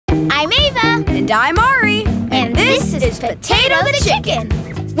I'm Ava. And I'm Ari. And this is Potato the Chicken.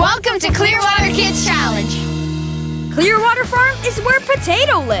 Welcome to ClearWaterKids Challenge. Clearwater Farm is where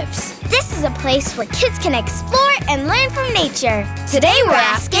Potato lives. This is a place where kids can explore and learn from nature. Today we're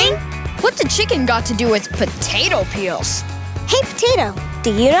asking, what's a chicken got to do with potato peels? Hey, Potato,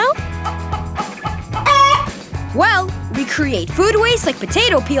 do you know? Well, we create food waste like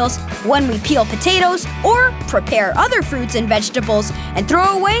potato peels when we peel potatoes or prepare other fruits and vegetables and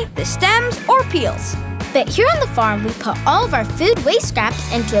throw away the stems or peels. But here on the farm, we put all of our food waste scraps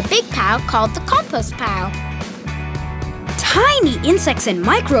into a big pile called the compost pile. Tiny insects and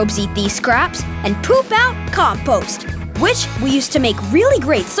microbes eat these scraps and poop out compost, which we use to make really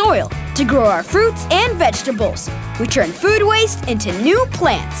great soil to grow our fruits and vegetables. We turn food waste into new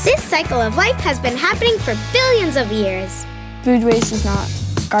plants. This cycle of life has been happening for billions of years. Food waste is not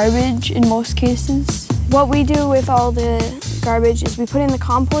garbage in most cases. What we do with all the garbage is we put in the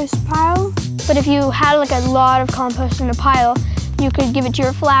compost pile. But if you had like a lot of compost in a pile, you could give it to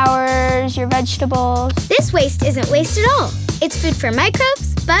your flowers, your vegetables. This waste isn't waste at all. It's food for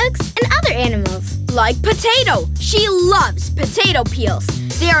microbes, bugs, and other animals. Like Potato. She loves potato peels.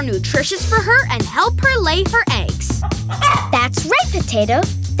 They are nutritious for her and help her lay her eggs. That's right, Potato.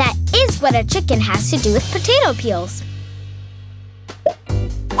 That is what a chicken has to do with potato peels.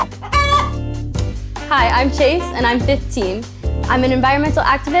 Hi, I'm Chase, and I'm 15. I'm an environmental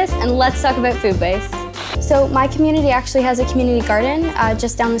activist, and let's talk about food waste. So my community actually has a community garden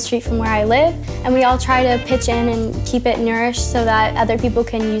just down the street from where I live, and we all try to pitch in and keep it nourished so that other people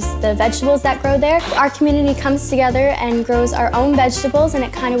can use the vegetables that grow there. Our community comes together and grows our own vegetables, and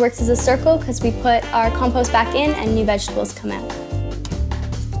it kind of works as a circle because we put our compost back in and new vegetables come out.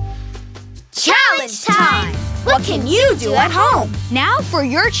 Challenge time! What can you do at home? Now for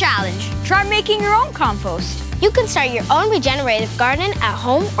your challenge. Try making your own compost. You can start your own regenerative garden at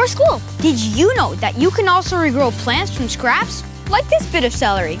home or school. Did you know that you can also regrow plants from scraps? Like this bit of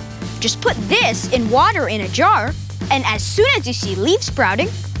celery. Just put this in water in a jar, and as soon as you see leaves sprouting,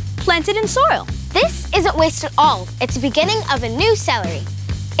 plant it in soil. This isn't waste at all. It's the beginning of a new celery.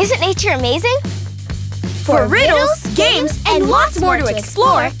 Isn't nature amazing? For riddles, games, and lots more to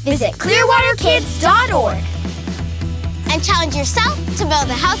explore, visit ClearWaterKids.org. And challenge yourself to build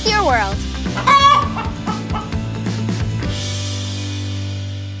a healthier world.